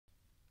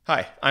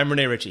Hi, I'm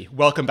Rene Ritchie.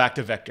 Welcome back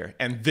to Vector,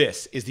 and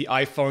this is the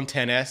iPhone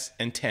XS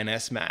and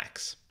XS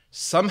Max.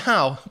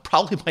 Somehow,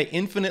 probably by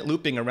infinite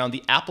looping around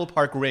the Apple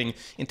Park ring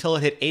until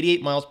it hit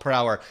 88 miles per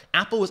hour,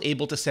 Apple was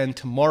able to send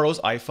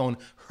tomorrow's iPhone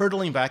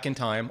hurtling back in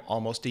time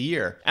almost a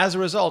year. As a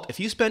result, if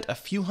you spent a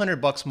few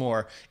 $100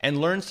 more and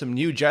learned some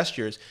new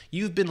gestures,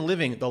 you've been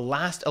living the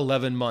last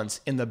 11 months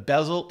in the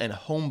bezel and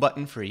home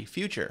button free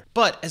future.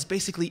 But as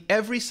basically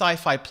every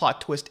sci-fi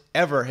plot twist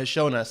ever has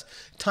shown us,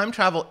 time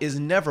travel is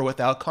never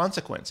without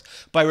consequence.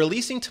 By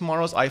releasing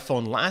tomorrow's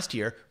iPhone last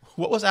year,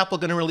 what was Apple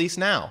going to release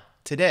now,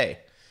 today?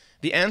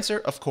 The answer,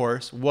 of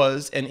course,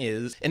 was and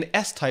is an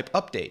S-type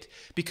update,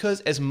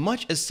 because as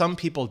much as some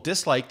people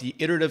dislike the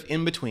iterative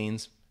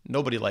in-betweens,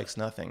 nobody likes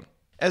nothing.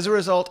 As a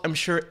result, I'm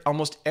sure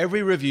almost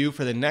every review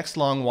for the next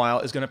long while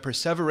is going to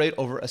perseverate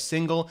over a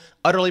single,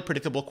 utterly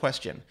predictable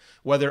question: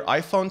 whether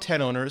iPhone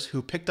X owners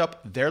who picked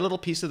up their little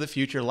piece of the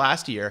future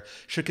last year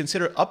should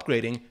consider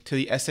upgrading to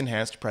the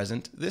S-enhanced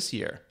present this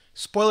year.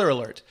 Spoiler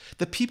alert,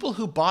 the people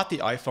who bought the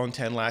iPhone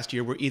X last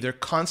year were either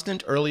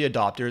constant early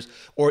adopters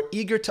or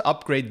eager to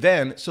upgrade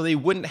then so they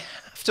wouldn't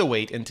have to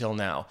wait until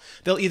now.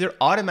 They'll either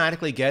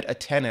automatically get a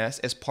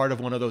XS as part of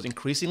one of those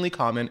increasingly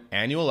common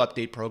annual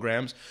update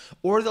programs,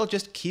 or they'll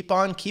just keep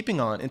on keeping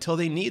on until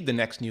they need the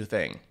next new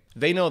thing.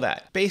 They know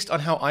that. Based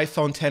on how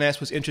iPhone XS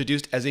was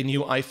introduced as a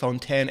new iPhone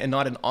X and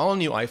not an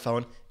all-new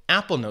iPhone,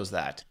 Apple knows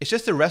that. It's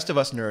just the rest of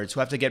us nerds who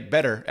have to get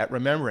better at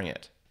remembering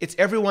it. It's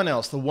everyone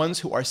else, the ones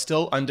who are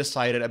still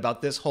undecided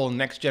about this whole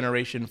next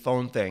generation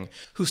phone thing,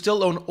 who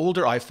still own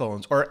older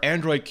iPhones or are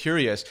Android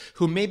curious,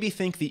 who maybe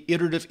think the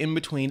iterative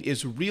in-between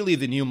is really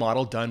the new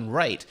model done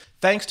right,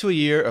 thanks to a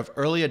year of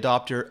early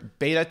adopter,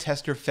 beta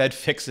tester fed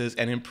fixes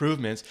and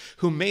improvements,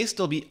 who may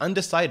still be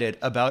undecided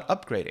about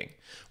upgrading,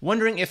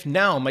 wondering if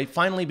now might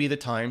finally be the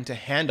time to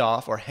hand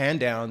off or hand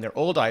down their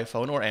old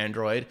iPhone or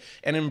Android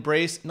and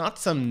embrace not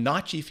some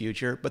notchy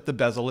future, but the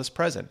bezel-less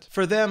present.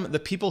 For them, the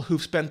people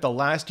who've spent the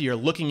last year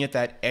looking at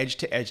that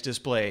edge-to-edge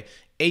display,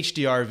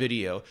 HDR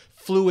video,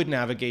 fluid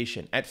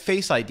navigation, at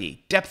Face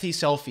ID, depthy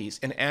selfies,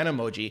 and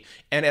Animoji,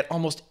 and at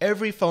almost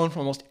every phone from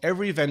almost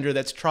every vendor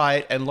that's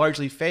tried and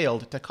largely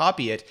failed to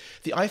copy it,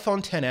 the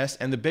iPhone XS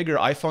and the bigger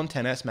iPhone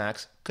XS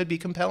Max could be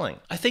compelling.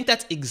 I think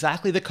that's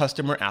exactly the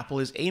customer Apple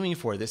is aiming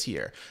for this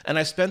year, and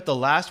I spent the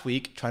last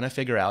week trying to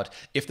figure out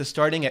if the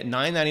starting at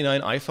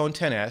 $999 iPhone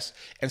XS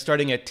and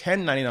starting at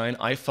 $1099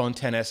 iPhone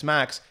XS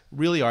Max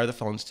really are the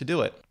phones to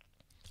do it.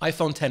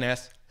 iPhone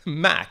XS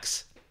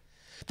Max.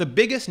 The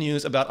biggest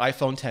news about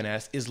iPhone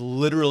XS is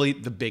literally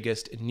the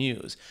biggest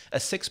news. A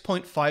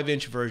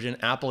 6.5-inch version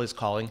Apple is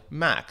calling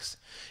Max.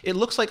 It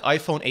looks like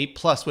iPhone 8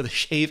 Plus with a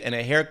shave and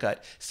a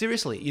haircut.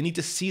 Seriously, you need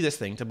to see this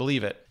thing to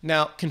believe it.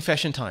 Now,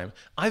 confession time.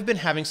 I've been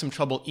having some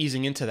trouble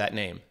easing into that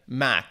name,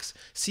 Max.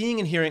 Seeing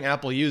and hearing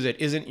Apple use it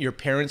isn't your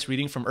parents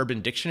reading from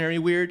Urban Dictionary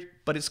weird,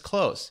 but it's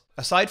close.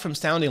 Aside from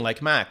sounding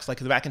like Max, like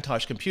the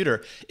Macintosh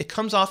computer, it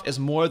comes off as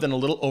more than a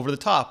little over the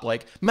top,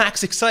 like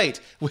Max Excite,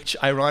 which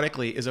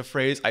ironically is a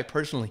phrase I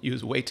personally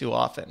use way too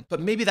often.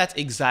 But maybe that's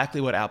exactly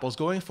what Apple's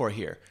going for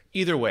here.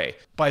 Either way,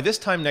 by this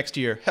time next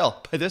year,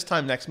 hell, by this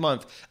time next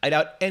month, I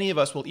doubt any of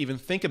us will even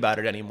think about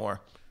it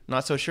anymore.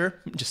 Not so sure?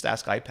 Just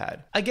ask iPad.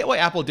 I get why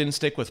Apple didn't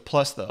stick with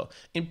Plus though.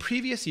 In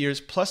previous years,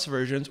 Plus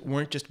versions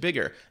weren't just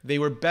bigger, they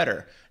were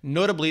better.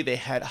 Notably, they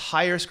had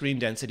higher screen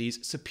densities,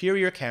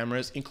 superior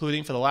cameras,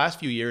 including for the last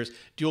few years,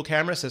 dual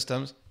camera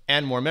systems,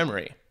 and more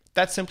memory.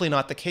 That's simply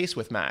not the case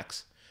with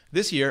Max.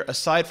 This year,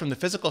 aside from the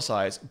physical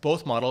size,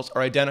 both models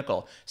are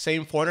identical.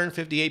 Same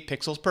 458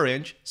 pixels per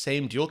inch,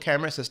 same dual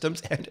camera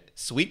systems, and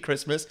sweet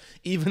Christmas,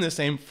 even the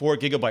same 4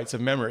 gigabytes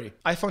of memory.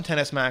 iPhone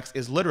XS Max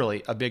is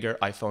literally a bigger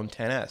iPhone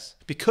XS.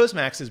 Because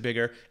Max is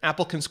bigger,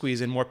 Apple can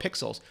squeeze in more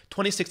pixels,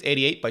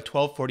 2688 by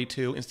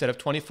 1242 instead of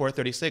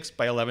 2436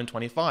 by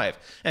 1125.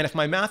 And if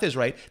my math is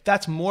right,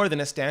 that's more than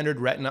a standard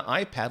Retina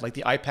iPad like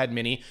the iPad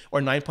mini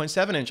or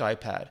 9.7-inch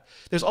iPad.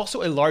 There's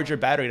also a larger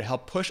battery to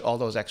help push all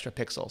those extra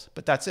pixels,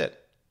 but that's it.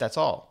 That's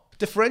all.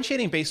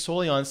 Differentiating based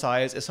solely on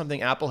size is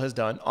something Apple has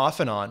done off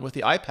and on with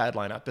the iPad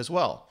lineup as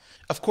well.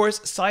 Of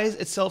course, size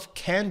itself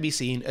can be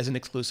seen as an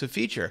exclusive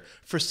feature.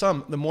 For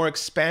some, the more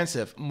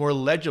expansive, more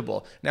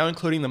legible, now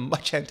including the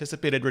much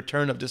anticipated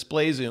return of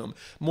display zoom,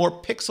 more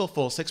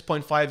pixelful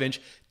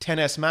 6.5-inch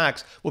XS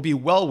Max will be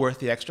well worth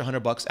the extra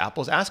 $100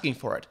 Apple's asking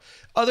for it.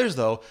 Others,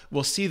 though,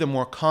 will see the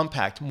more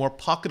compact, more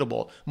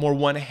pocketable, more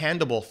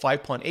one-handable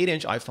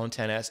 5.8-inch iPhone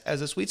XS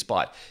as a sweet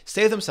spot,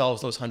 save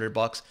themselves those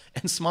 $100,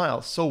 and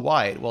smile so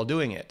wide while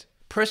doing it.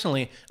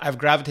 Personally, I've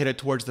gravitated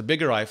towards the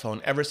bigger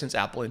iPhone ever since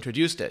Apple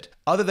introduced it.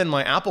 Other than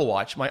my Apple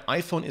Watch, my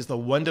iPhone is the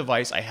one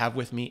device I have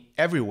with me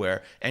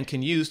everywhere and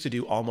can use to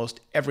do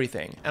almost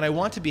everything. And I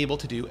want to be able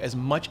to do as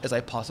much as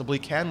I possibly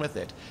can with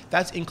it.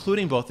 That's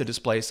including both the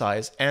display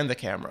size and the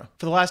camera.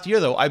 For the last year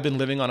though, I've been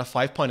living on a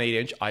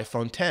 5.8-inch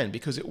iPhone X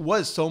because it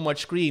was so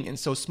much screen in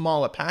so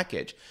small a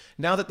package.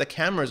 Now that the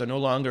cameras are no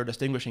longer a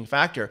distinguishing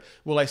factor,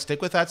 will I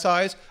stick with that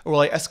size or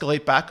will I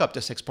escalate back up to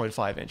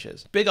 6.5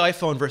 inches? Big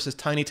iPhone versus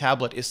tiny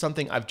tablet is something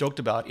something I've joked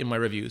about in my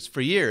reviews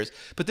for years,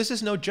 but this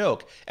is no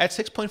joke. At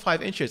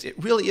 6.5 inches,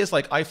 it really is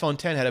like iPhone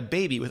 10 had a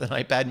baby with an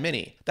iPad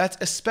mini. That's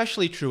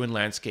especially true in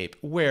landscape,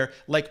 where,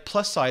 like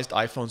plus-sized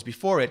iPhones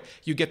before it,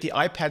 you get the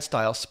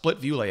iPad-style split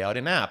view layout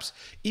in apps,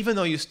 even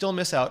though you still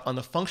miss out on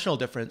the functional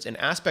difference in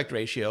aspect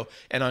ratio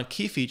and on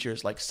key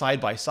features like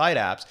side-by-side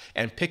apps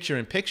and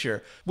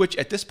picture-in-picture, which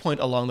at this point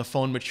along the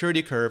phone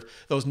maturity curve,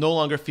 those no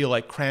longer feel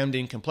like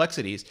crammed-in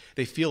complexities,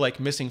 they feel like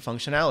missing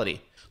functionality.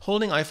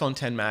 Holding iPhone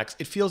X Max,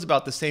 it feels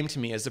about the same to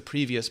me as the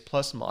previous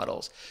Plus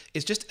models.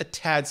 It's just a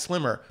tad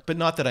slimmer, but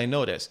not that I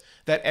notice.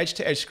 That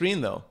edge-to-edge screen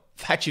though,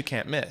 that you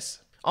can't miss.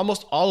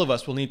 Almost all of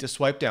us will need to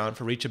swipe down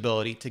for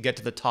reachability to get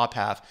to the top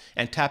half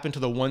and tap into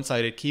the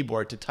one-sided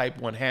keyboard to type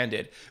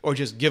one-handed, or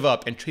just give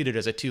up and treat it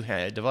as a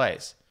two-handed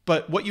device.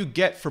 But what you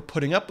get for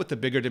putting up with the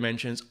bigger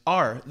dimensions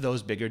are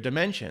those bigger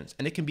dimensions,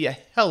 and it can be a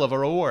hell of a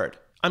reward.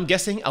 I'm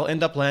guessing I'll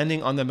end up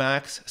landing on the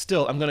Max.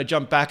 Still, I'm going to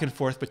jump back and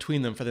forth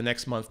between them for the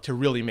next month to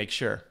really make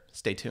sure.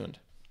 Stay tuned.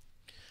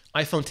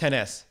 iPhone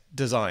XS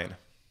design.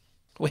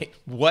 Wait,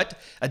 what?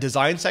 A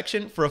design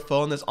section for a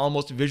phone that's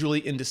almost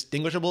visually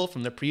indistinguishable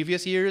from the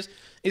previous years?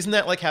 Isn't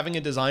that like having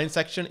a design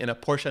section in a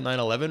Porsche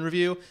 911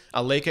 review,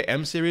 a Leica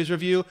M series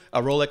review,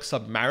 a Rolex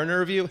Submariner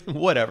review?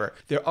 Whatever.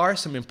 There are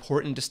some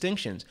important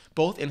distinctions,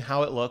 both in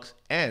how it looks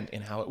and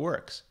in how it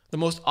works. The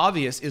most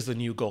obvious is the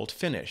new gold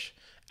finish.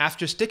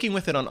 After sticking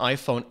with it on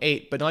iPhone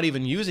 8, but not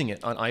even using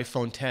it on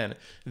iPhone 10,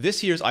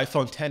 this year's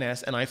iPhone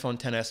XS and iPhone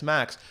XS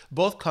Max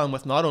both come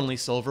with not only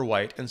silver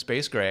white and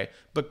space gray,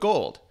 but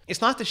gold. It's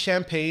not the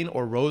champagne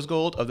or rose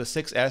gold of the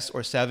 6S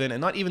or 7,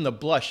 and not even the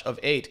blush of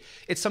 8.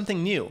 It's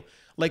something new,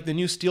 like the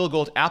new steel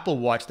gold Apple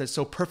Watch that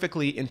so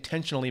perfectly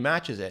intentionally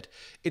matches it.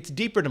 It's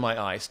deeper to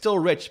my eye, still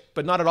rich,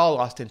 but not at all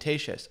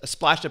ostentatious. A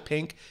splash of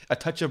pink, a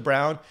touch of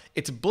brown.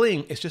 It's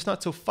bling, it's just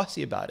not so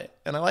fussy about it,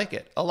 and I like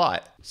it a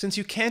lot. Since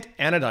you can't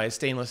anodize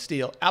stainless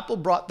steel, Apple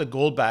brought the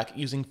gold back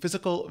using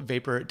physical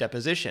vapor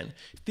deposition.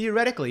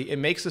 Theoretically, it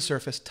makes the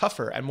surface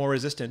tougher and more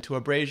resistant to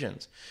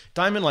abrasions.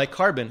 Diamond-like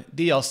carbon,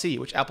 DLC,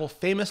 which Apple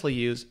famously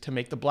used to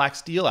make the black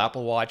steel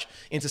Apple Watch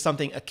into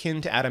something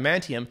akin to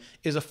adamantium,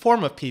 is a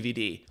form of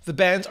PVD. The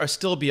bands are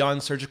still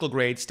beyond surgical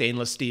grade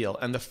stainless steel,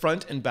 and the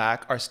front and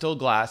back are still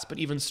glass, but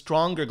even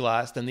stronger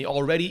glass than the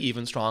already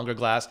even stronger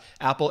glass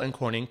Apple and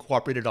Corning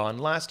cooperated on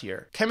last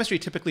year. Chemistry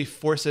typically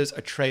forces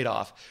a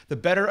trade-off. The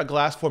better a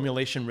glass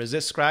formulation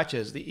resists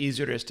scratches, the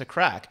easier it is to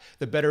crack.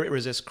 The better it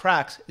resists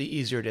cracks, the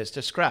easier it is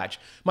to scratch.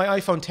 My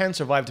iPhone X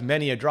survived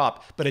many a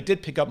drop, but it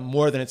did pick up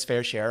more than its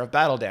fair share of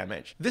battle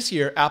damage. This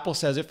year, Apple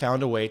says it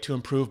found a way to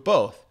improve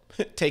both.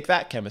 Take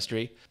that,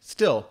 chemistry.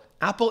 Still,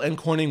 Apple and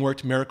Corning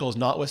worked miracles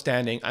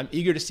notwithstanding, I'm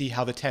eager to see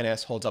how the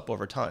XS holds up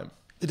over time.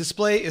 The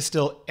display is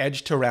still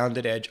edge to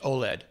rounded edge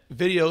OLED.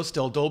 Video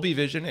still Dolby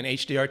Vision and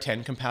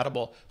HDR10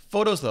 compatible.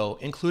 Photos though,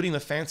 including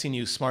the fancy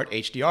new Smart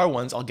HDR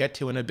ones I'll get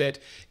to in a bit,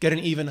 get an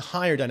even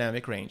higher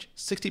dynamic range,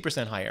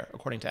 60% higher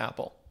according to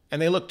Apple.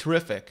 And they look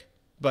terrific.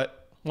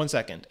 But one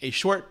second, a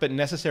short but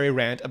necessary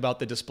rant about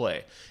the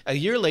display. A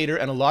year later,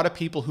 and a lot of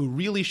people who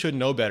really should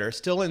know better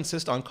still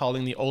insist on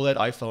calling the OLED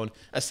iPhone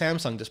a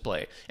Samsung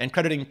display and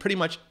crediting pretty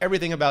much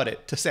everything about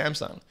it to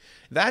Samsung.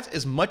 That's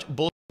as much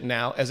bullshit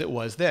now as it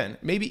was then,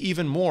 maybe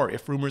even more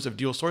if rumors of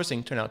dual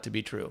sourcing turn out to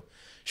be true.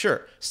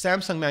 Sure,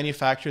 Samsung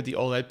manufactured the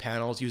OLED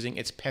panels using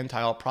its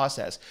Pentile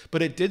process,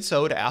 but it did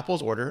so to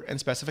Apple's order and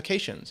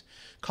specifications.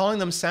 Calling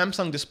them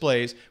Samsung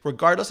displays,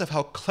 regardless of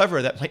how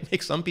clever that might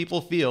make some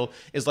people feel,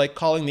 is like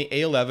calling the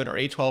A11 or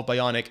A12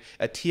 Bionic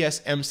a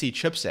TSMC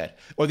chipset,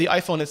 or the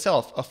iPhone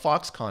itself a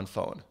Foxconn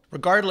phone.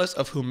 Regardless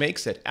of who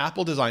makes it,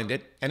 Apple designed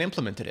it and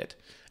implemented it.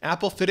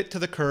 Apple fit it to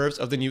the curves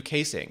of the new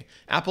casing.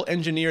 Apple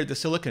engineered the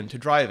silicon to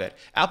drive it.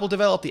 Apple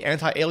developed the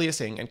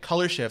anti-aliasing and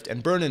color shift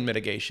and burn-in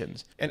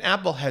mitigations. And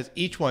Apple has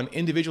each one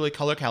individually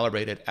color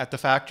calibrated at the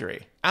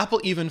factory.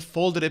 Apple even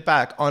folded it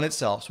back on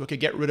itself so it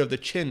could get rid of the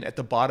chin at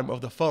the bottom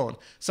of the phone,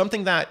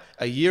 something that,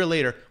 a year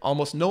later,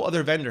 almost no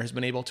other vendor has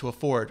been able to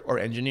afford or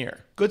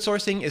engineer. Good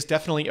sourcing is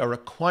definitely a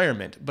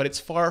requirement, but it's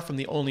far from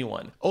the only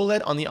one.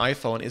 OLED on the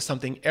iPhone is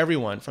something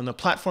everyone, from the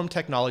platform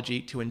technology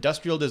to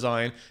industrial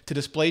design to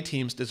display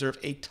teams, deserve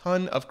a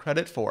ton of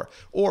credit for,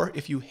 or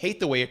if you hate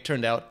the way it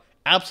turned out,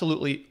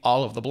 absolutely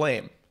all of the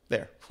blame.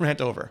 There,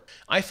 rant over.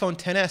 iPhone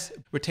XS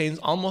retains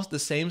almost the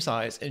same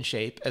size and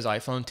shape as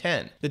iPhone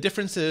X. The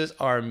differences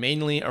are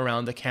mainly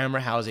around the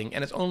camera housing,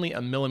 and it's only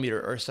a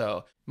millimeter or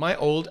so. My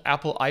old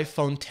Apple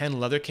iPhone X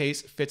leather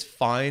case fits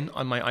fine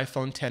on my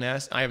iPhone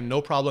XS. I have no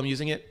problem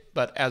using it,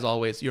 but as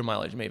always, your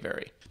mileage may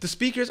vary. The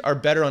speakers are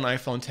better on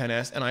iPhone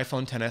XS and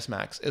iPhone XS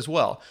Max as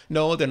well.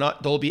 No, they're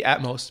not Dolby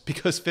Atmos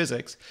because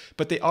physics,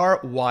 but they are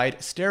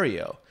wide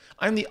stereo.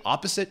 I'm the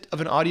opposite of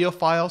an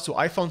audiophile, so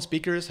iPhone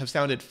speakers have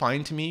sounded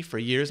fine to me for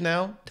years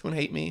now, don't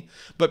hate me,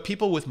 but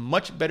people with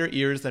much better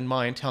ears than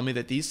mine tell me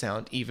that these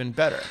sound even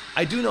better.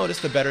 I do notice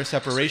the better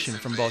separation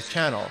from both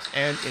channels,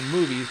 and in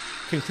movies,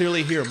 can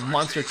clearly hear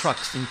monster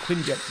trucks and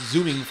Quinjets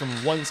zooming from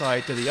one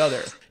side to the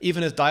other.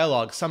 Even his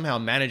dialogue somehow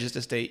manages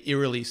to stay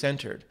eerily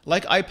centered.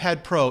 Like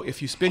iPad Pro,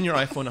 if you spin your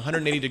iPhone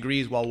 180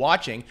 degrees while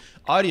watching,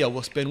 audio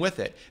will spin with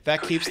it.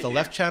 That keeps the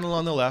left channel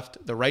on the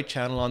left, the right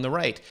channel on the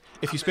right.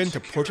 If you spin to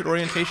portrait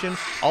orientation,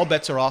 all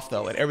bets are off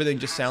though, and everything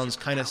just sounds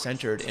kind of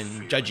centered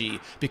and judgy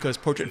because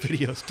portrait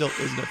video still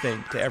isn't a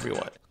thing to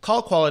everyone.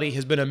 Call quality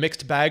has been a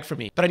mixed bag for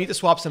me, but I need to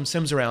swap some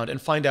SIMs around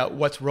and find out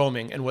what's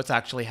roaming and what's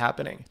actually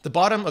happening. The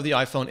bottom of the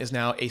iPhone is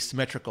now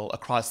asymmetrical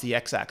across the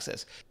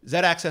x-axis.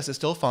 Z-axis is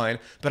still fine,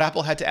 but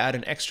Apple had to add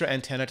an extra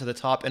antenna to the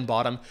top and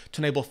bottom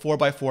to enable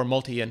 4x4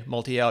 multi-in,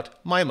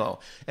 multi-out MIMO,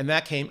 and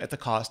that came at the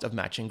cost of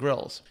matching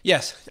grills.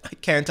 Yes, I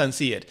can't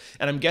unsee it,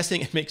 and I'm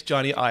guessing it makes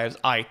Johnny Ive's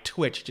eye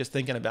twitch just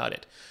thinking about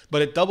it.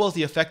 But it doubles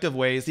the effective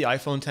ways the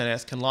iPhone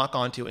XS can lock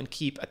onto and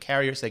keep a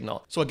carrier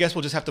signal. So I guess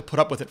we'll just have to put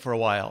up with it for a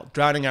while,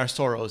 drowning our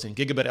sorrows in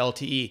gigabit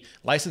LTE,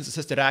 license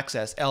assisted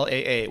access,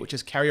 LAA, which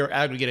is carrier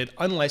aggregated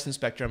unlicensed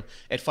spectrum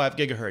at 5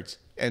 GHz,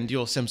 and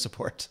dual SIM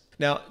support.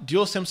 Now,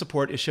 dual SIM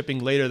support is shipping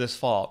later this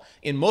fall.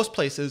 In most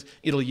places,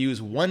 it'll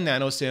use 1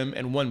 nano SIM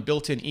and 1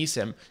 built-in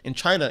eSIM. In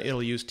China,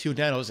 it'll use 2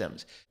 nano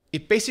SIMs.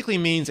 It basically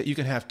means that you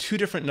can have 2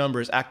 different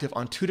numbers active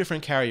on 2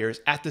 different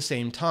carriers at the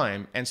same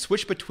time and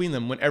switch between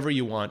them whenever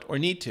you want or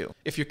need to.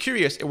 If you're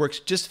curious, it works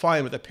just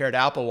fine with a paired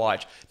Apple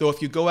Watch, though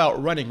if you go out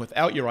running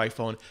without your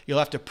iPhone, you'll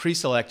have to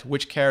pre-select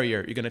which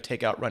carrier you're going to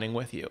take out running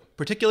with you.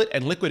 Particulate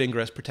and liquid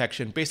ingress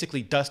protection,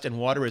 basically dust and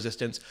water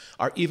resistance,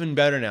 are even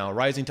better now,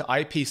 rising to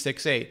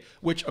IP68,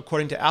 which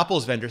according to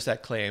Apple's vendor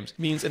set claims,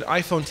 means an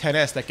iPhone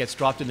XS that gets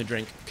dropped in the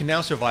drink can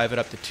now survive at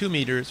up to 2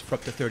 meters for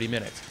up to 30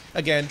 minutes.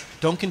 Again,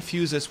 don't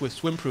confuse this with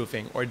swim-proofing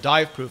or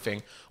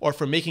dive-proofing or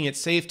for making it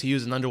safe to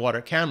use an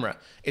underwater camera.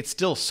 It's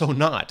still so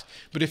not.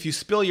 But if you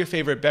spill your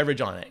favorite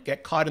beverage on it,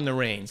 get caught in the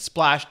rain,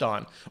 splashed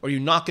on, or you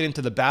knock it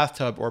into the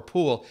bathtub or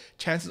pool,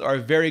 chances are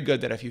very good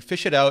that if you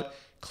fish it out,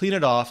 clean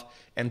it off,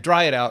 and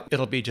dry it out,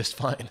 it'll be just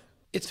fine.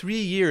 It's 3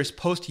 years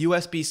post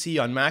USB-C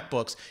on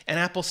MacBooks, and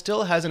Apple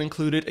still hasn't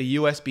included a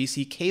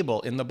USB-C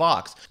cable in the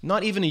box,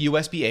 not even a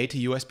USB-A to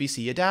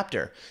USB-C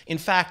adapter. In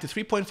fact, the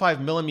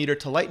 3.5mm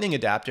to Lightning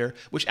adapter,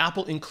 which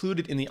Apple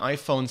included in the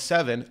iPhone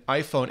 7,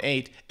 iPhone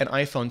 8, and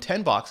iPhone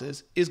 10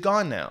 boxes, is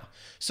gone now.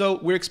 So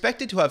we're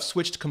expected to have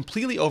switched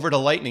completely over to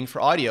Lightning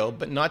for audio,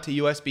 but not to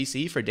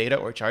USB-C for data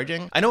or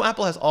charging. I know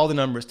Apple has all the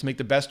numbers to make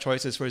the best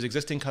choices for its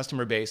existing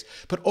customer base,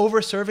 but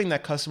over-serving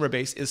that customer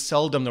base is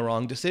seldom the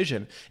wrong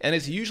decision, and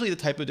it's usually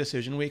the type of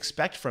decision we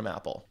expect from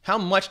Apple. How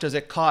much does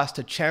it cost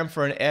to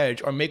chamfer an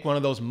edge or make one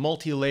of those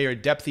multi-layer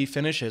depthy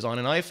finishes on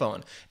an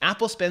iPhone?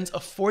 Apple spends a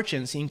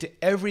fortune seeing to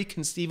every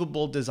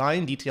conceivable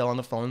design detail on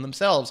the phone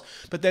themselves,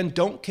 but then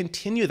don't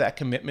continue that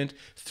commitment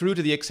through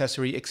to the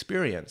accessory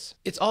experience.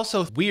 It's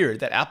also weird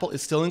that Apple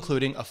is still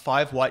including a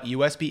 5-watt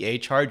USB-A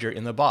charger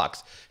in the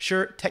box.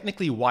 Sure,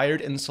 technically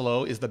wired and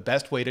slow is the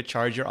best way to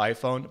charge your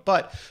iPhone,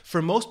 but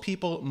for most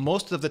people,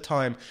 most of the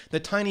time, the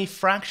tiny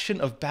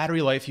fraction of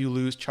battery life you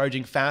lose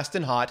charging fast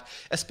and hot,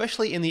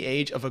 especially in the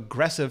age of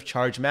aggressive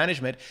charge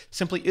management,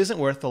 simply isn't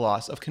worth the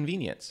loss of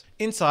convenience.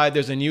 Inside,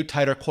 there's a new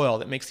tighter coil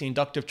that makes the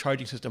inductive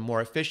charging system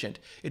more efficient.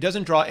 It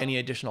doesn't draw any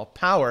additional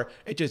power,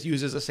 it just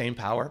uses the same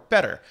power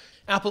better.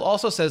 Apple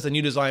also says the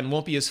new design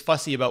won't be as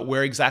fussy about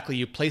where exactly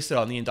you place it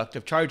on the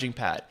inductive charging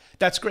pad.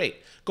 That's great.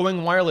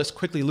 Going wireless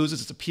quickly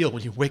loses its appeal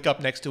when you wake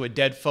up next to a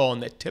dead phone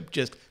that tipped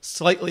just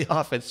slightly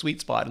off its sweet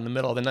spot in the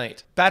middle of the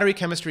night. Battery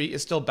chemistry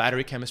is still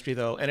battery chemistry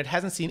though, and it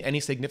hasn't seen any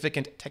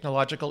significant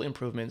technological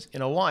improvements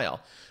in a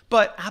while.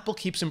 But Apple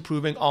keeps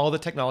improving all the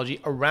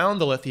technology around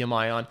the lithium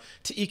ion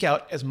to eke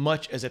out as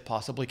much as it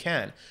possibly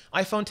can.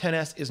 iPhone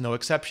XS is no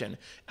exception.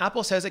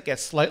 Apple says it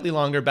gets slightly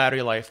longer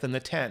battery life than the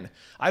 10.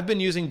 I've been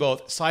using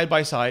both side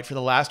by side for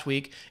the last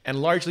week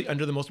and largely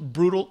under the most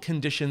brutal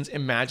conditions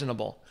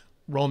imaginable,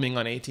 roaming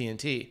on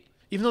AT&T.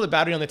 Even though the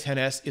battery on the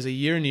XS is a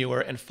year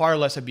newer and far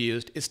less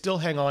abused, it still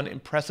hang on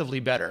impressively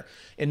better.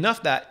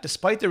 Enough that,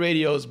 despite the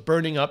radios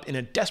burning up in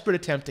a desperate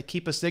attempt to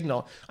keep a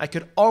signal, I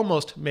could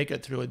almost make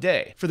it through a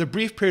day. For the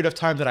brief period of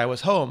time that I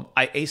was home,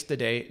 I aced the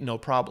day no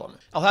problem.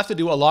 I'll have to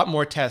do a lot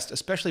more tests,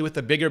 especially with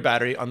the bigger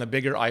battery on the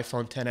bigger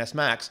iPhone XS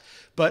Max,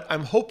 but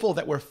I'm hopeful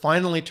that we're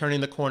finally turning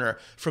the corner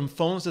from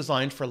phones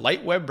designed for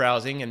light web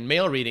browsing and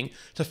mail reading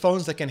to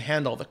phones that can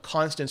handle the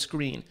constant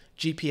screen,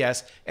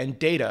 GPS, and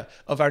data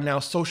of our now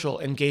social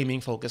and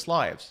gaming-focused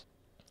lives.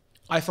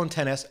 iPhone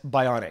XS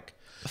Bionic.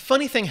 A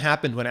funny thing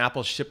happened when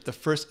Apple shipped the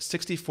first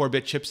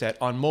 64-bit chipset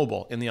on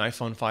mobile in the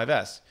iPhone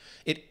 5S.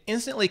 It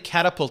instantly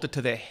catapulted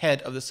to the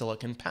head of the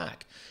silicon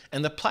pack,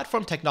 and the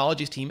platform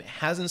technologies team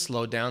hasn't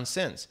slowed down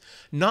since.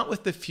 Not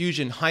with the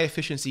Fusion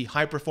high-efficiency,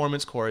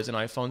 high-performance cores in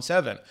iPhone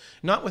 7,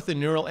 not with the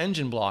Neural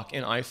Engine block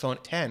in iPhone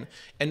 10,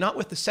 and not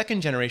with the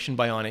second-generation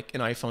Bionic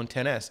in iPhone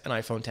XS and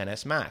iPhone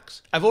XS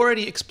Max. I've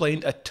already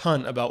explained a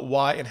ton about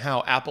why and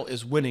how Apple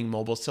is winning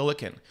mobile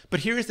silicon,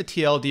 but here is the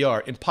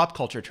TLDR in pop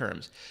culture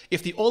terms.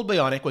 If the old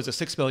Bionic was a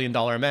 $6 billion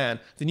man,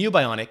 the new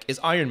Bionic is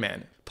Iron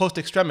Man,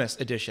 post-extremis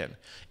edition.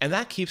 And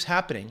that keeps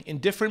happening in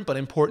different but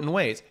important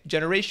ways,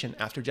 generation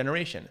after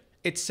generation.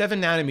 It's 7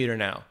 nanometer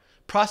now.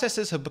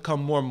 Processes have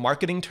become more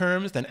marketing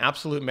terms than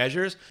absolute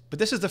measures, but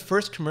this is the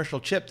first commercial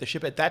chip to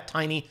ship at that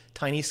tiny,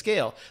 tiny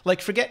scale.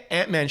 Like, forget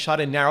Ant-Man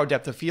shot in narrow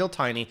depth of field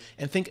tiny,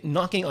 and think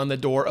knocking on the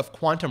door of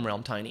quantum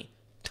realm tiny.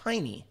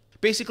 Tiny.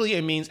 Basically,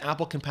 it means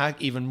Apple can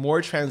pack even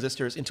more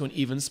transistors into an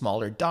even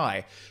smaller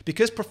die.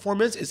 Because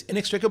performance is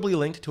inextricably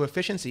linked to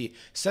efficiency,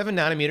 7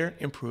 nanometer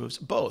improves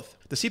both.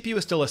 The CPU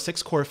is still a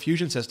 6-core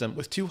fusion system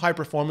with 2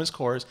 high-performance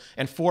cores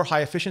and 4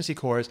 high-efficiency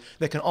cores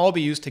that can all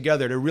be used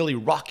together to really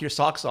rock your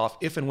socks off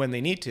if and when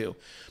they need to.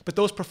 But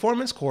those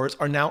performance cores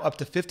are now up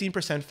to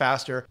 15%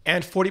 faster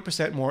and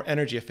 40% more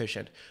energy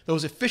efficient.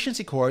 Those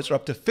efficiency cores are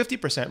up to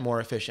 50%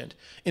 more efficient.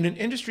 In an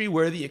industry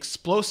where the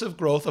explosive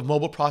growth of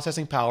mobile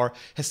processing power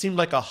has seemed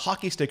like a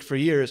hockey stick for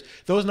years,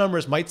 those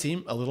numbers might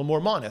seem a little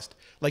more modest,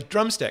 like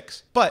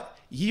drumsticks. But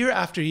year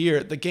after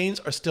year, the gains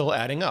are still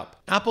adding up.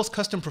 Apple's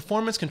custom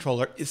performance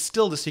controller is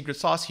still the secret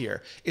sauce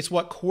here. It's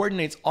what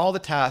coordinates all the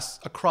tasks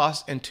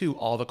across and to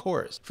all the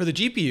cores. For the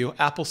GPU,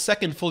 Apple's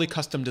second fully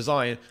custom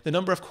design, the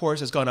number of cores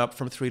has gone up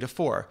from 3 to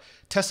 4.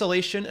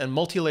 Tessellation and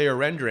multi-layer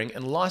rendering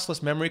and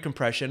lossless memory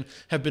compression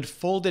have been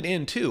folded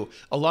in too,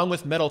 along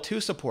with Metal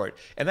 2 support,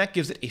 and that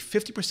gives it a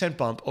 50%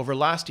 bump over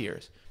last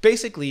year's.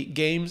 Basically,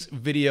 games,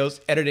 videos,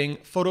 editing,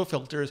 photo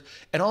filters,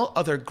 and all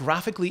other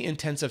graphically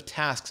intensive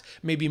tasks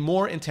may be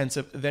more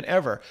intensive than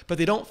ever, but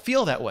they don't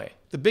feel that way.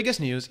 The biggest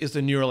news is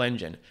the neural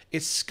engine.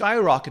 It's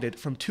skyrocketed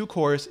from 2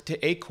 cores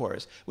to 8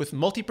 cores, with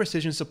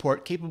multi-precision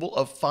support capable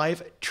of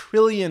 5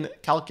 trillion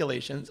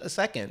calculations a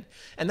second.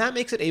 And that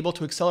makes it able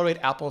to accelerate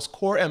Apple's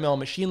Core ML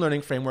machine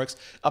learning frameworks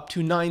up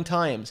to 9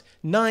 times.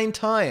 9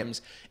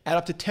 times! At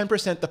up to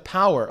 10% the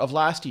power of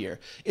last year.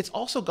 It's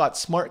also got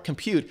smart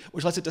compute,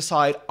 which lets it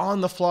decide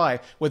on the fly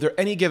whether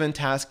any given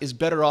task is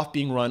better off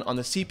being run on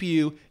the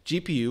CPU,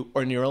 GPU,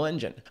 or neural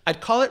engine.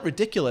 I'd call it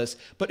ridiculous,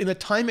 but in the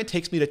time it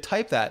takes me to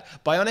type that,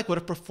 Bionic would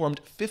have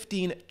performed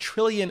 15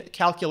 trillion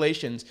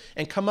calculations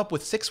and come up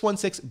with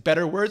 616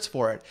 better words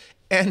for it,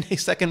 and a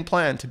second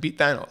plan to beat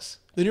Thanos.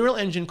 The neural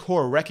engine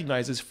core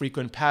recognizes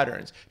frequent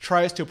patterns,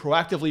 tries to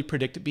proactively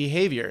predict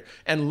behavior,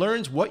 and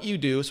learns what you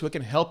do so it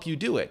can help you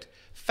do it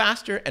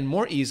faster and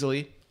more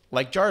easily,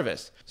 like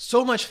Jarvis.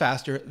 So much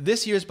faster,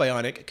 this year's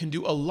Bionic can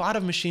do a lot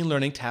of machine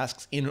learning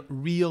tasks in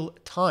real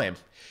time.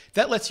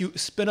 That lets you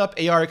spin up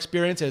AR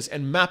experiences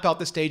and map out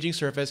the staging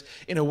surface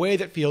in a way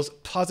that feels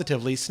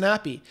positively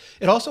snappy.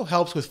 It also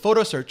helps with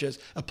photo searches,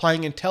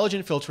 applying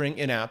intelligent filtering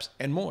in apps,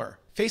 and more.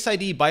 Face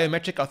ID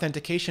biometric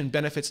authentication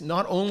benefits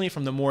not only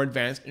from the more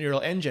advanced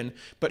neural engine,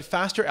 but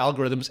faster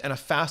algorithms and a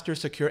faster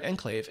secure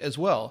enclave as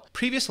well.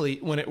 Previously,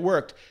 when it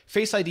worked,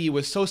 Face ID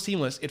was so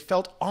seamless it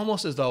felt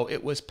almost as though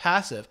it was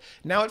passive.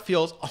 Now it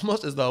feels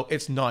almost as though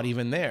it's not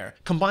even there.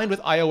 Combined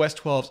with iOS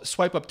 12's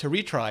swipe up to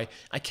retry,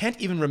 I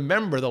can't even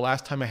remember the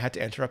last time I had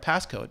to enter a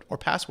passcode or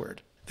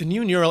password. The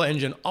new neural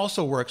engine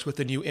also works with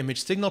the new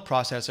image signal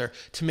processor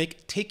to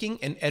make taking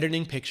and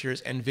editing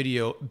pictures and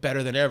video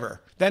better than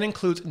ever. That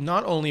includes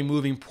not only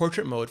moving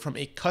portrait mode from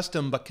a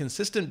custom but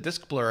consistent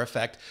disk blur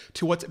effect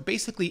to what's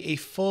basically a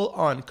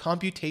full-on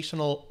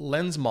computational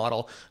lens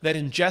model that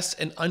ingests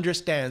and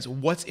understands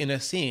what's in a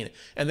scene,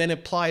 and then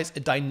applies a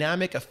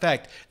dynamic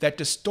effect that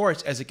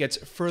distorts as it gets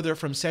further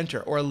from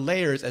center or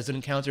layers as it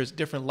encounters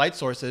different light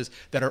sources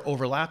that are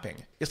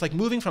overlapping. It's like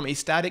moving from a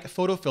static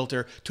photo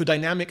filter to a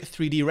dynamic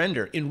 3D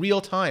render in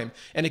real time,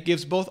 and it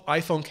gives both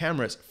iPhone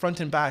cameras, front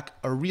and back,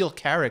 a real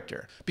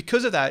character.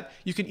 Because of that,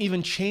 you can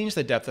even change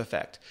the depth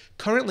effect.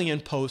 Currently in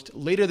post,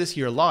 later this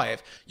year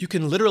live, you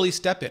can literally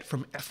step it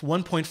from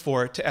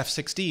f1.4 to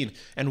f16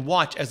 and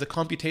watch as the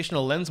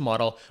computational lens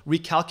model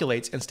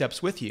recalculates and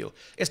steps with you.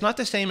 It's not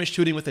the same as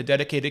shooting with a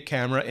dedicated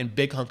camera and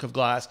big hunk of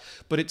glass,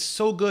 but it's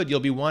so good you'll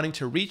be wanting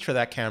to reach for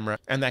that camera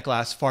and that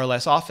glass far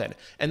less often.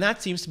 And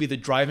that seems to be the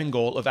driving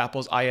goal of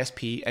Apple's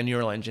ISP and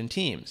neural engine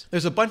teams.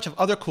 There's a bunch of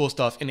other cool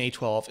stuff in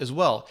A12 as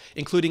well,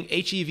 including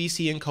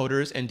HEVC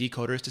encoders and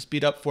decoders to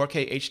speed up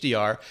 4K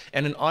HDR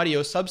and an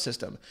audio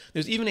subsystem.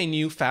 There's even a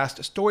new fast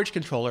storage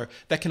controller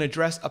that can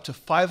address up to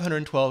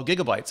 512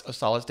 gigabytes of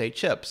solid-state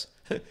chips.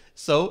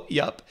 So,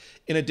 yup,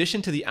 in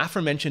addition to the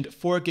aforementioned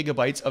 4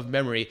 gigabytes of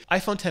memory,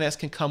 iPhone XS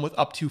can come with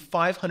up to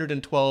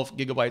 512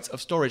 gigabytes of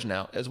storage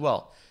now as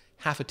well.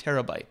 Half a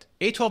terabyte.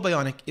 A12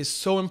 Bionic is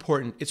so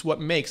important, it's what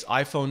makes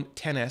iPhone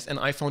XS and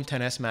iPhone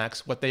XS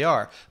Max what they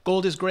are.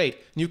 Gold is great,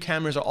 new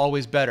cameras are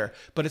always better,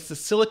 but it's the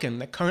silicon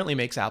that currently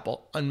makes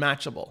Apple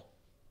unmatchable.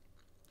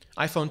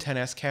 iPhone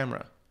XS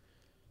camera.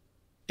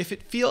 If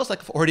it feels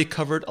like I've already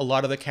covered a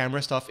lot of the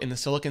camera stuff in the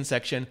silicon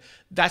section,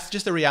 that's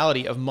just the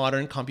reality of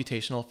modern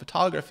computational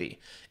photography.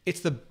 It's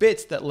the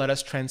bits that let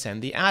us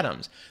transcend the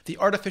atoms, the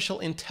artificial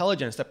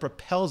intelligence that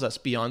propels us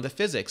beyond the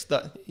physics.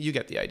 You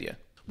get the idea.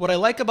 What I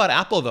like about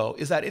Apple, though,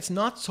 is that it's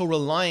not so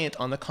reliant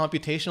on the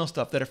computational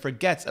stuff that it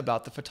forgets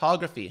about the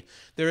photography.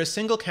 There are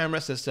single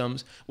camera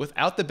systems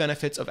without the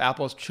benefits of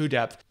Apple's true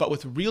depth, but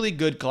with really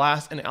good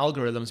glass and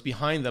algorithms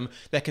behind them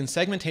that can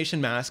segmentation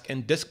mask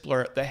and disk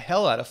blur the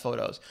hell out of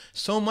photos.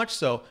 So much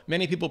so,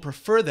 many people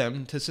prefer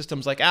them to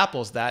systems like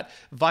Apple's that,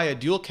 via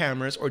dual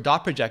cameras or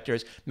dot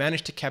projectors,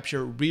 manage to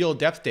capture real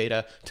depth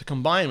data to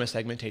combine with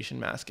segmentation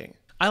masking.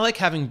 I like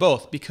having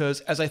both because,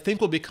 as I think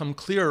will become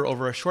clearer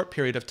over a short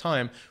period of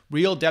time,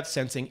 real depth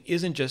sensing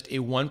isn't just a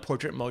one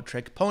portrait mode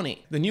trick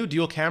pony. The new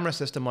dual camera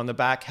system on the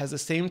back has the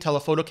same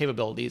telephoto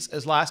capabilities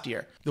as last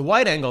year. The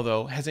wide angle,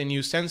 though, has a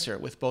new sensor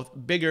with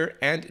both bigger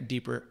and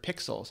deeper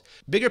pixels.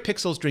 Bigger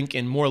pixels drink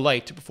in more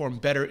light to perform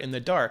better in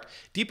the dark.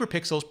 Deeper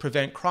pixels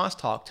prevent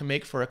crosstalk to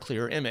make for a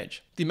clearer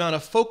image. The amount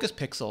of focus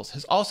pixels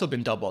has also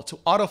been doubled, so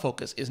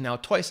autofocus is now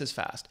twice as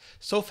fast.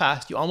 So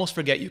fast you almost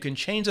forget you can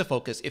change the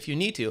focus if you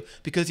need to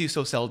because you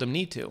so seldom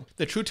need to.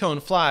 The True Tone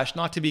flash,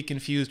 not to be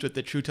confused with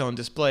the True Tone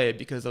display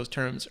because those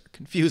terms are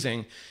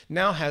confusing,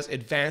 now has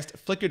advanced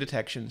flicker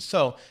detection,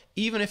 so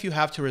even if you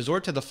have to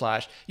resort to the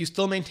flash, you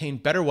still maintain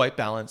better white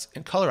balance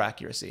and color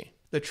accuracy.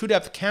 The True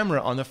Depth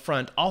camera on the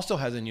front also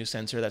has a new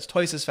sensor that's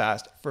twice as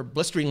fast for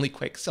blisteringly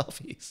quick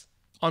selfies.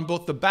 On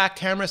both the back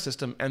camera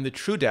system and the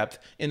True Depth,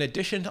 in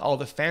addition to all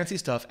the fancy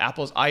stuff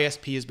Apple's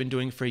ISP has been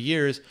doing for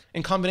years,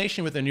 in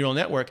combination with a neural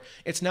network,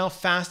 it's now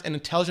fast and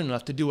intelligent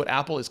enough to do what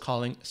Apple is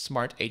calling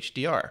Smart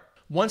HDR.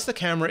 Once the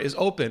camera is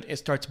open, it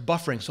starts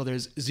buffering, so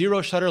there's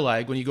zero shutter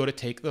lag when you go to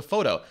take the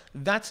photo.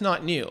 That's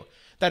not new.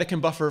 That it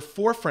can buffer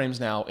 4 frames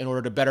now in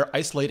order to better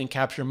isolate and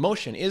capture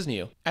motion is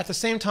new. At the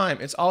same time,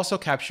 it's also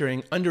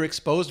capturing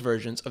underexposed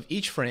versions of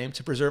each frame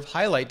to preserve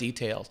highlight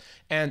details.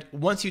 And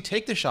once you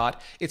take the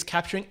shot, it's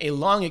capturing a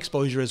long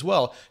exposure as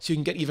well, so you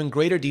can get even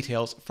greater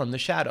details from the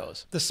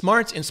shadows. The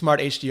smarts in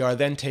Smart HDR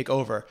then take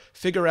over,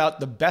 figure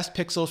out the best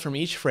pixels from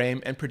each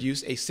frame, and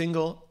produce a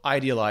single,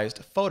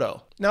 idealized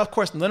photo. Now, of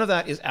course, none of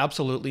that is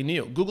absolutely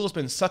new. Google's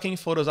been sucking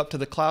photos up to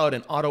the cloud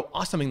and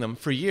auto-awesoming them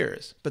for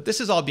years. But this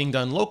is all being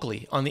done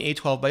locally on the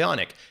A12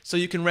 Bionic, so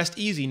you can rest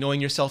easy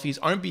knowing your selfies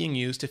aren't being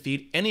used to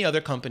feed any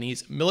other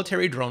company's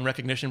military drone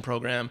recognition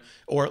program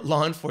or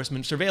law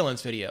enforcement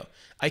surveillance video.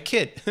 I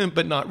kid,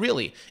 but not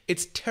really.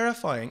 It's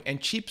terrifying,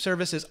 and cheap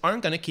services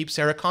aren't going to keep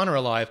Sarah Connor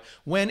alive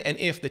when and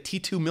if the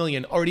T2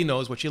 million already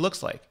knows what she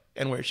looks like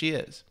and where she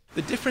is.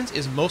 The difference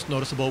is most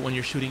noticeable when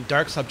you're shooting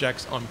dark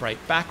subjects on bright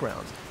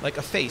backgrounds, like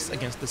a face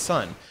against the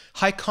sun.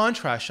 High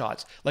contrast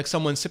shots, like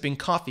someone sipping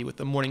coffee with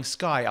the morning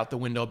sky out the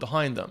window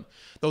behind them.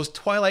 Those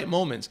twilight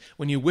moments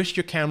when you wish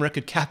your camera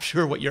could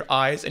capture what your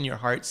eyes and your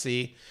heart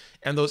see.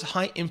 And those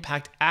high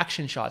impact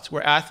action shots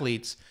where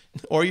athletes,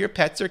 or your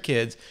pets or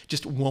kids,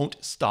 just won't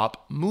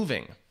stop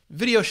moving.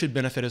 Video should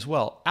benefit as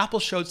well. Apple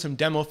showed some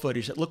demo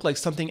footage that looked like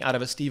something out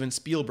of a Steven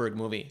Spielberg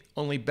movie,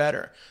 only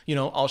better. You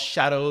know, all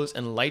shadows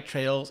and light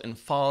trails and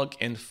fog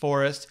and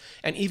forests,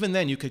 and even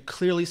then you could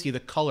clearly see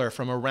the color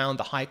from around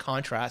the high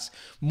contrast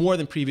more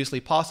than previously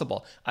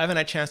possible. I haven't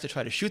had a chance to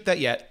try to shoot that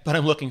yet, but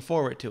I'm looking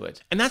forward to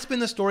it. And that's been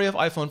the story of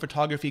iPhone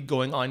photography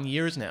going on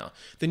years now.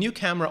 The new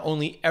camera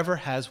only ever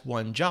has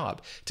one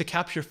job: to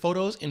capture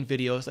photos and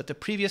videos that the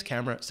previous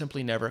camera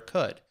simply never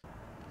could.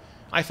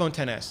 iPhone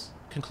XS.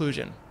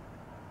 Conclusion.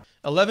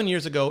 11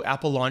 years ago,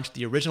 Apple launched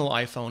the original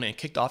iPhone and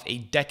kicked off a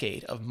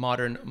decade of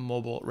modern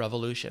mobile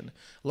revolution.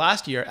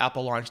 Last year,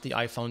 Apple launched the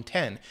iPhone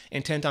X,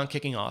 intent on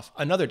kicking off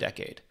another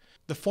decade.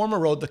 The former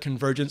rode the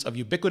convergence of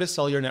ubiquitous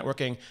cellular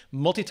networking,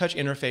 multi-touch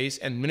interface,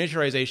 and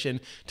miniaturization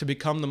to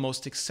become the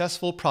most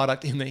successful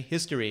product in the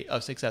history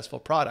of successful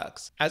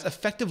products. As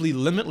effectively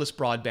limitless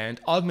broadband,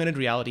 augmented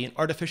reality, and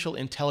artificial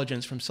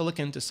intelligence from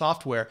silicon to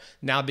software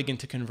now begin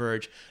to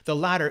converge, the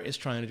latter is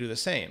trying to do the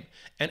same.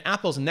 And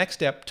Apple's next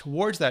step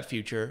towards that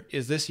future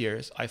is this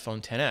year's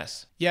iPhone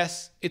XS.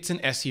 Yes, it's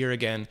an S year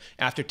again.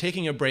 After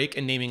taking a break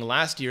and naming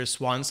last year's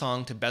swan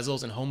song to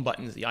bezels and home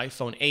buttons the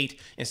iPhone 8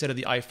 instead of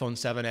the iPhone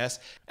 7S,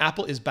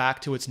 Apple is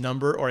back to its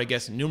number, or I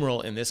guess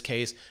numeral in this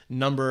case,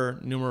 number,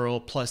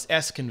 numeral plus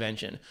S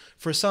convention.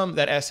 For some,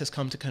 that S has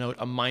come to connote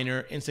a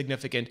minor,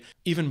 insignificant,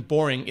 even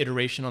boring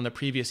iteration on the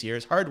previous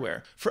year's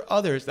hardware. For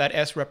others, that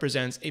S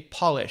represents a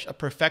polish, a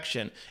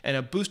perfection, and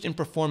a boost in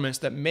performance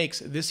that makes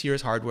this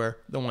year's hardware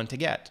the one to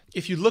get.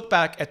 If you look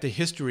back at the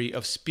history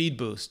of speed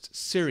boost,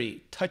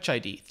 Siri, Touch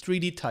ID,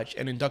 3D Touch,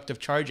 and inductive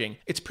charging,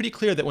 it's pretty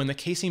clear that when the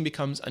casing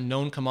becomes a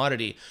known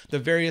commodity, the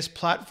various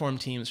platform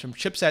teams from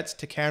chipsets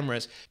to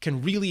cameras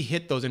can really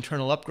hit those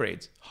internal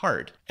upgrades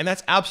hard. And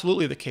that's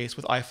absolutely the case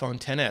with iPhone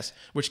XS,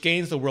 which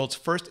gains the world's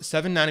first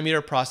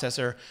 7nm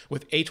processor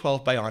with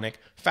A12 Bionic,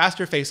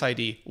 faster Face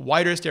ID,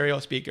 wider stereo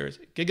speakers,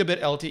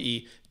 gigabit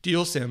LTE,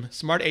 dual SIM,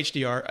 Smart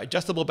HDR,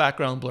 adjustable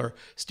background blur,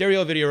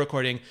 stereo video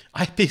recording,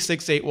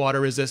 IP68 water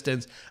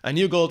resistance, a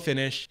new gold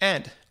finish,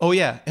 and, oh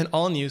yeah, an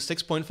all-new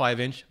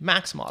 6.5-inch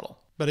Max model.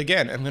 But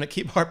again, I'm going to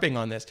keep harping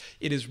on this.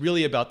 It is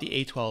really about the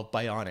A12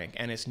 Bionic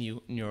and its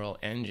new neural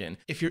engine.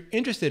 If you're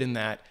interested in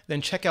that,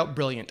 then check out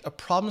Brilliant, a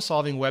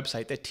problem-solving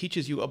website that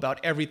teaches you about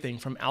everything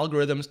from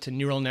algorithms to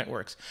neural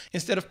networks.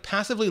 Instead of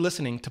passively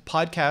listening to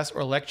podcasts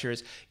or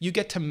lectures, you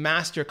get to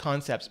master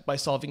concepts by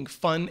solving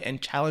fun and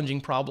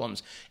challenging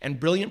problems. And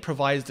Brilliant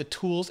provides the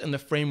tools and the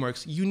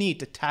frameworks you need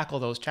to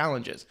tackle those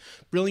challenges.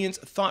 Brilliant's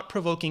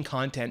thought-provoking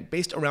content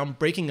based around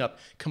breaking up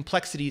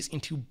complexities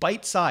into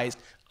bite-sized,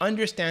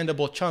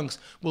 understandable chunks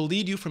will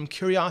lead you from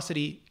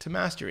curiosity to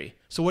mastery.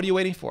 So what are you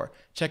waiting for?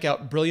 Check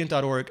out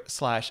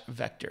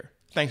brilliant.org/vector.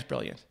 Thanks,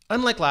 Brilliant.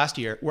 Unlike last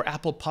year, where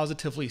Apple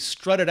positively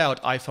strutted out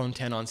iPhone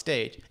X on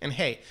stage, and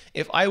hey,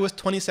 if I was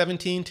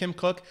 2017 Tim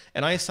Cook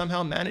and I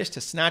somehow managed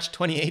to snatch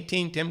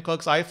 2018 Tim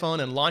Cook's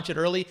iPhone and launch it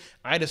early,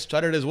 I'd have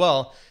strutted as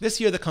well. This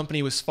year the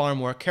company was far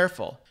more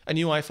careful. A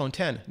new iPhone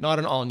X, not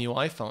an all-new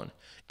iPhone.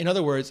 In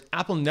other words,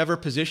 Apple never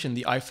positioned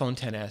the iPhone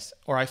XS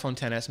or iPhone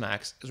XS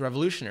Max as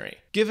revolutionary.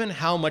 Given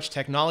how much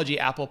technology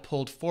Apple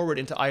pulled forward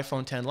into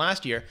iPhone X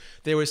last year,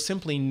 there was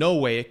simply no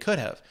way it could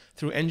have,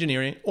 through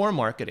engineering or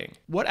marketing.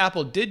 What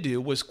Apple did do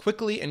was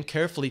quickly and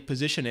carefully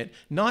position it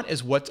not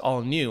as what's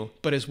all new,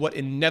 but as what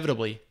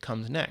inevitably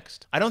comes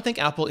next. I don't think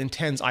Apple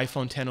intends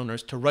iPhone X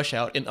owners to rush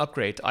out and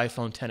upgrade to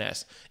iPhone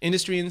XS.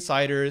 Industry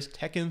insiders,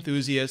 tech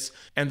enthusiasts,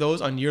 and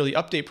those on yearly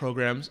update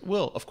programs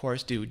will, of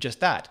course, do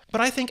just that.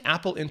 But I think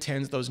Apple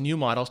intends those new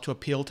models to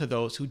appeal to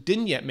those who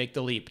didn't yet make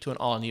the leap to an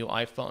all-new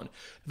iPhone,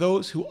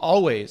 those who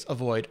always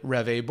avoid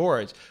Rev A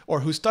boards, or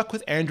who stuck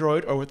with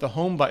Android or with the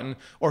home button,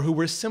 or who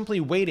were simply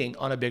waiting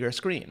on a bigger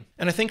screen.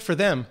 And I think for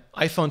them,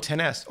 iPhone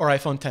XS or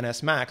iPhone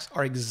XS Max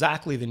are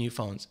exactly the new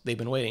phones they've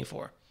been waiting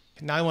for.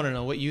 Now I want to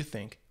know what you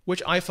think.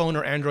 Which iPhone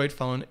or Android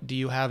phone do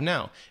you have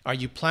now? Are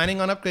you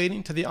planning on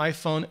upgrading to the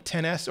iPhone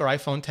XS or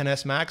iPhone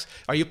XS Max?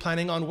 Are you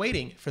planning on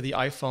waiting for the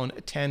iPhone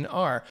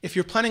XR? If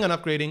you're planning on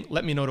upgrading,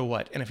 let me know to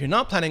what. And if you're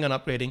not planning on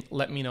upgrading,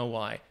 let me know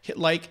why. Hit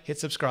like, hit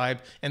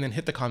subscribe, and then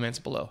hit the comments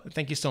below. And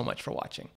thank you so much for watching.